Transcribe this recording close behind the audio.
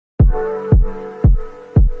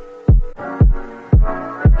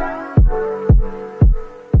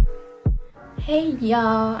Hey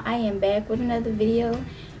y'all, I am back with another video,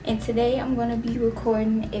 and today I'm going to be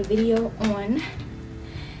recording a video on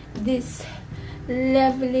this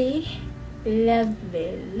lovely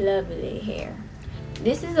hair.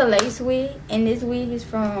 This is a lace wig, and this wig is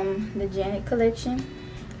from the Janet collection,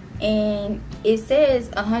 and it says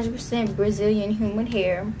 100% Brazilian human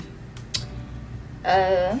hair,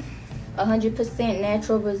 100%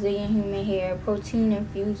 natural Brazilian human hair, protein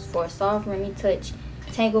infused for a soft remy touch,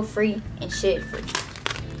 tangle free and shed free.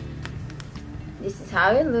 This is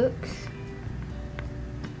how it looks.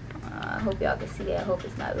 I hope y'all can see that. I hope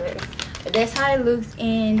it's not better, but that's how it looks.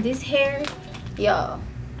 And this hair, y'all,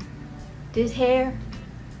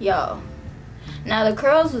 now the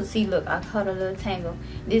curls will see. Look, I caught a little tangle.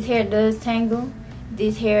 This hair does tangle.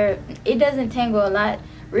 This hair, it doesn't tangle a lot.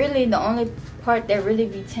 Really, the only part that really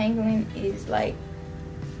be tangling is like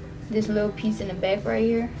this little piece in the back right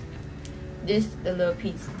here. This the little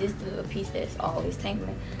piece that's always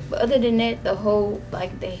tangling. But other than that, the whole,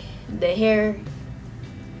 like the hair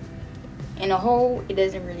in a whole, it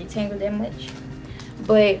doesn't really tangle that much.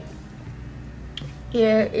 But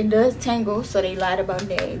yeah, it does tangle, so they lied about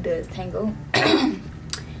that. It does tangle.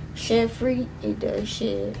 Shed free, it does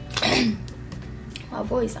shed. My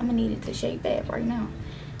voice, I'm gonna need it to shake back right now.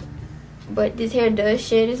 But this hair does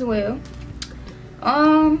shed as well.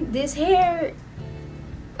 This hair,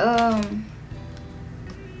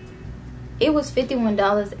 it was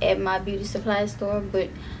 $51 at my beauty supply store, but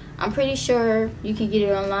I'm pretty sure you can get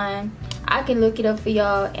it online. I can look it up for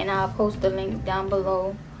y'all, and I'll post the link down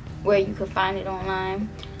below where you can find it online.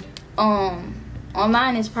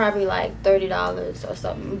 Online is probably like $30 or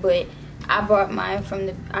something, but I bought mine from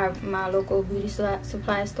my local beauty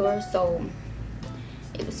supply store, so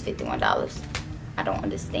it was $51. I don't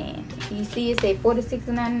understand. You see it say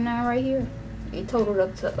 $46.99 right here. It totaled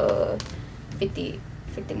up to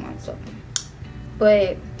 51 something.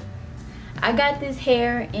 But I got this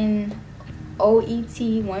hair in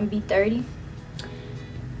OET 1B30,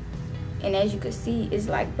 and as you can see, it's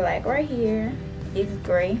like black right here, it's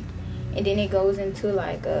gray, and then it goes into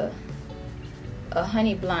like a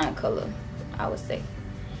honey blonde color, I would say.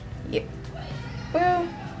 Yep. Well,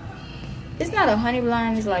 it's not a honey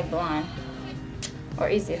blonde, it's like blonde. Or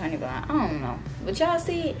is it honey blonde? I don't know. But y'all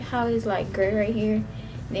see how it's like gray right here,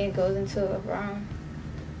 then it goes into a brown.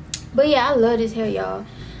 But yeah, I love this hair, y'all.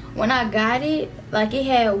 When I got it, like, it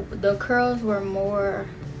had, the curls were more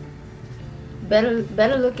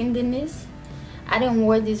better looking than this. I didn't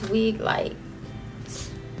wear this wig like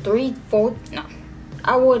I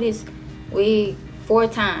wore this wig 4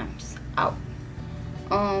 times out.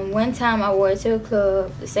 One time I wore it to a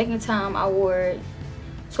club. The second time I wore it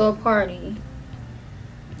to a party.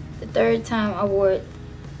 The third time I wore it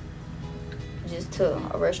just to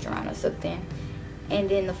a restaurant or something. And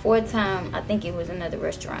then the 4th time, I think it was another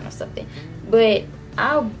restaurant or something. But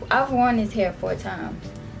I've worn this hair 4 times.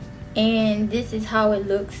 And this is how it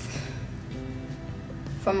looks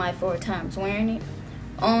from my 4 times wearing it.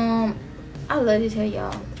 I love this hair,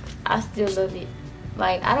 y'all. I still love it.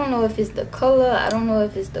 Like, I don't know if it's the color. I don't know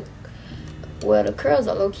if it's the, well, the curls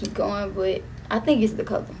are low-key going, but I think it's the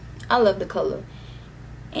color. I love the color.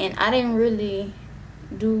 And I didn't really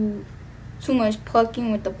do too much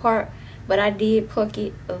plucking with the part, but I did pluck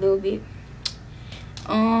it a little bit.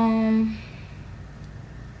 The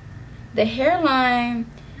hairline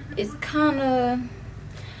is kind of,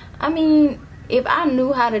 I mean, if I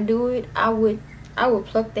knew how to do it, I would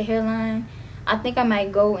pluck the hairline. I think I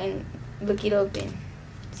might go and look it up and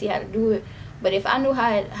see how to do it. But if I knew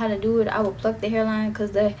how to do it, I would pluck the hairline,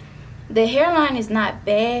 because the hairline is not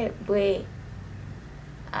bad, but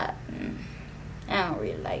I don't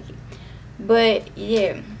really like it. But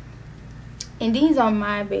yeah. And these are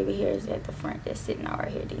my baby hairs at the front that's sitting out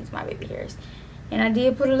right here. These are my baby hairs. And I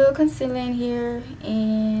did put a little concealer in here.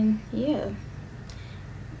 And yeah,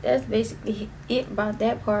 that's basically it about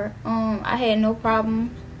that part. I had no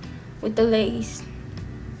problem with the lace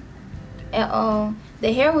at all.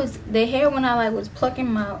 The hair when I was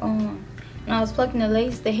plucking my when I was plucking the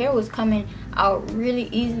lace, the hair was coming out really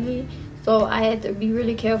easily. So I had to be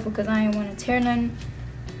really careful because I didn't want to tear nothing.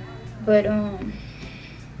 But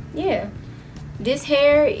yeah. This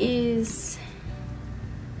hair is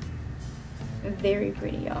very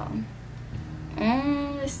pretty, y'all.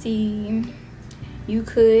 Let's see. You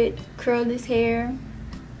could curl this hair.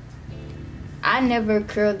 I never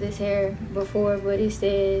curled this hair before, but it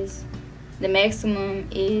says the maximum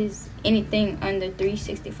is anything under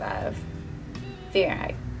 365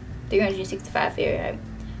 Fahrenheit. 365 Fahrenheit.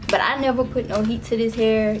 But I never put no heat to this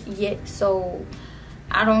hair yet, so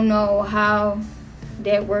I don't know how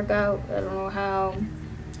that work out. I don't know how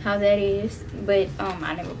how that is, but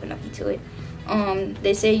I never put no heat to it.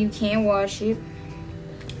 They say you can wash it,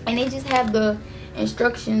 and they just have the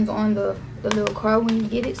instructions on the little card when you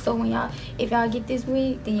get it. So when if y'all get this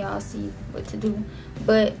wig, then y'all see what to do.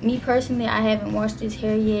 But me personally, I haven't washed this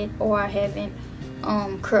hair yet, or I haven't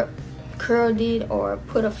curled it or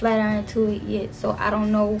put a flat iron to it yet. So I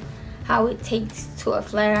don't know how it takes to a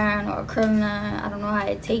flat iron or a curling iron. I don't know how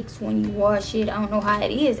it takes when you wash it. I don't know how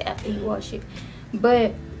it is after you wash it.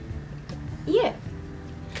 But yeah,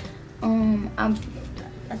 I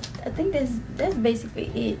think that's basically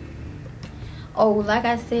it. Oh, like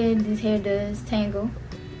I said, this hair does tangle.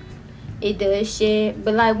 It does shed,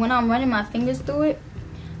 but like when I'm running my fingers through it,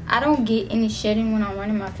 I don't get any shedding when I'm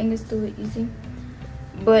running my fingers through it, you see.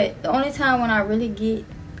 But the only time when I really get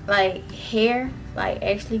like hair, like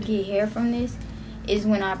actually get hair from this, is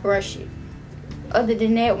when I brush it. Other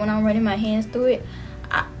than that, when I'm running my hands through it,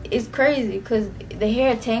 it's crazy because the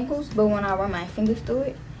hair tangles, but when I run my fingers through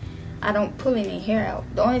it, I don't pull any hair out.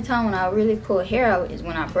 The only time when I really pull hair out is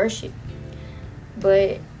when I brush it.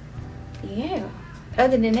 But yeah,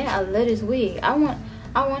 other than that, I love this wig. I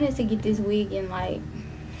wanted to get this wig in like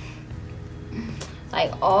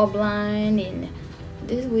all blind, and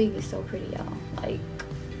this wig is so pretty, y'all. Like,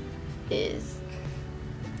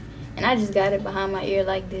 and I just got it behind my ear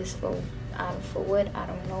like this for what, I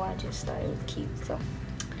don't know. I just thought it was cute, so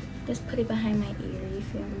just put it behind my ear, you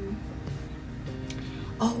feel me?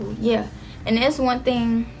 Oh yeah, and that's one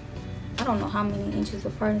thing. I don't know how many inches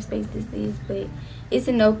of parting space this is, but it's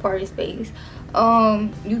enough parting space.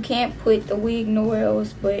 You can't put the wig nowhere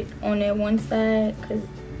else but on that one side, because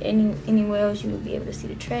anywhere else you would be able to see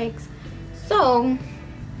the tracks. So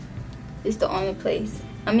it's the only place.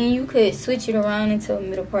 I mean, you could switch it around into a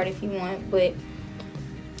middle part if you want, but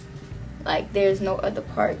like there's no other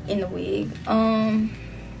part in the wig.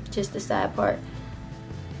 Just the side part.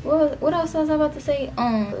 Well, what else was I about to say?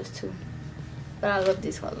 Those two. But I love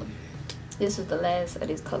this color. This was the last of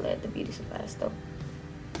this color at the beauty supply store.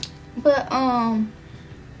 But oh,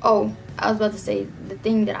 I was about to say the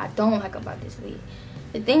thing that I don't like about this wig.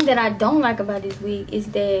 The thing that I don't like about this wig is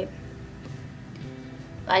that,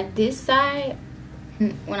 like, this side,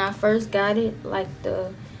 when I first got it, like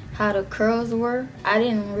how the curls were, I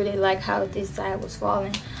didn't really like how this side was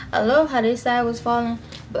falling. I love how this side was falling,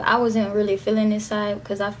 but I wasn't really feeling this side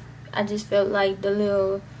because I just felt like the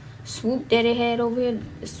little swoop that it had over here,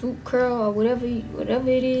 the swoop curl or whatever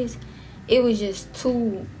it is, it was just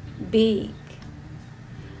too big.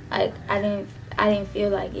 Like I didn't feel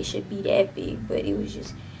like it should be that big, but it was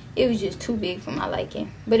just too big for my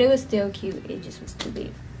liking. But it was still cute, it just was too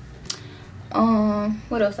big.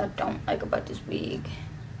 What else I don't like about this wig?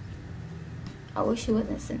 I wish it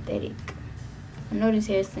wasn't synthetic. I know this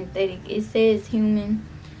hair is synthetic. It says human,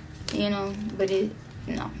 you know, but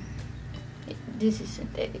no. This is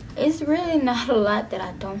synthetic. It's really not a lot that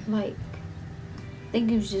I don't like. I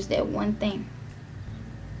think it was just that one thing.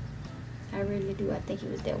 I really do. I think it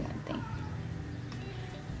was that one thing.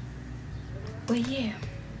 But yeah,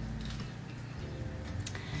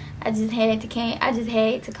 I just had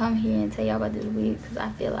to come here and tell y'all about this wig because I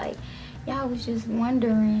feel like y'all was just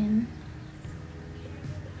wondering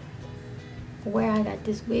where I got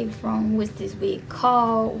this wig from, what's this wig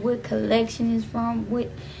called, what collection is from,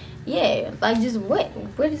 yeah, like just where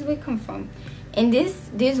does this wig come from? And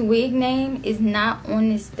this wig name is not on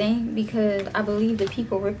this thing because I believe the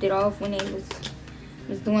people ripped it off when they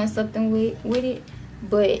was doing something with it.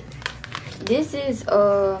 But this is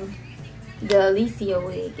the Alysia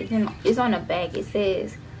wig. It's on the back. It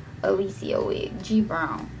says Alysia wig, G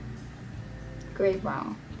brown, gray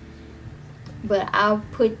brown. But I'll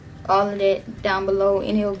put all of that down below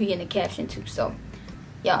and it'll be in the caption too, so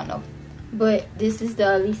y'all know. But this is the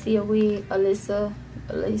Alysia wig, Alysia,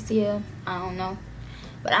 I don't know.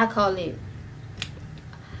 But I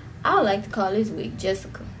like to call this wig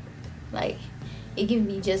Jessica. Like, it gives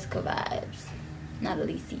me Jessica vibes, not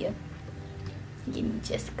Alysia. It gives me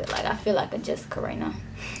Jessica. Like, I feel like a Jessica right now.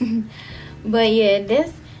 But yeah,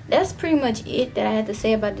 that's pretty much it that I had to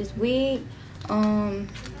say about this wig.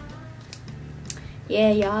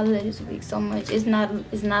 Yeah, y'all, I love this wig so much. It's not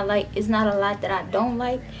a lot that I don't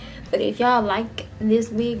like. But if y'all like this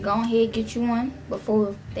wig, go ahead, get you one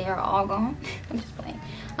before they are all gone. I'm just playing.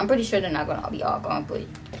 I'm pretty sure they're not going to be all gone, but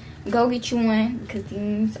go get you one because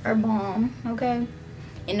these are bomb, okay?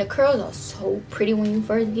 And the curls are so pretty when you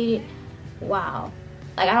first get it. Wow.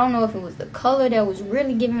 Like, I don't know if it was the color that was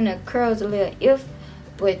really giving the curls a little if,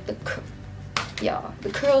 but y'all,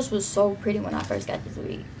 the curls was so pretty when I first got this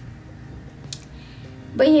wig.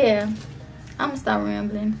 But yeah, I'm gonna stop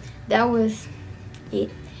rambling. That was it.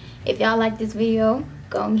 If y'all like this video,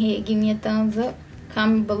 go ahead, give me a thumbs up,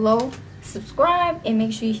 comment below, subscribe, and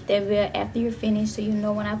make sure you hit that bell after you're finished so you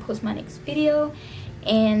know when I post my next video.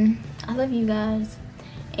 And I love you guys,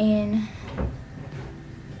 and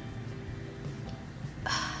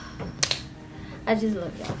I just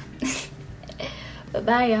love y'all. Bye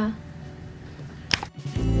bye, y'all.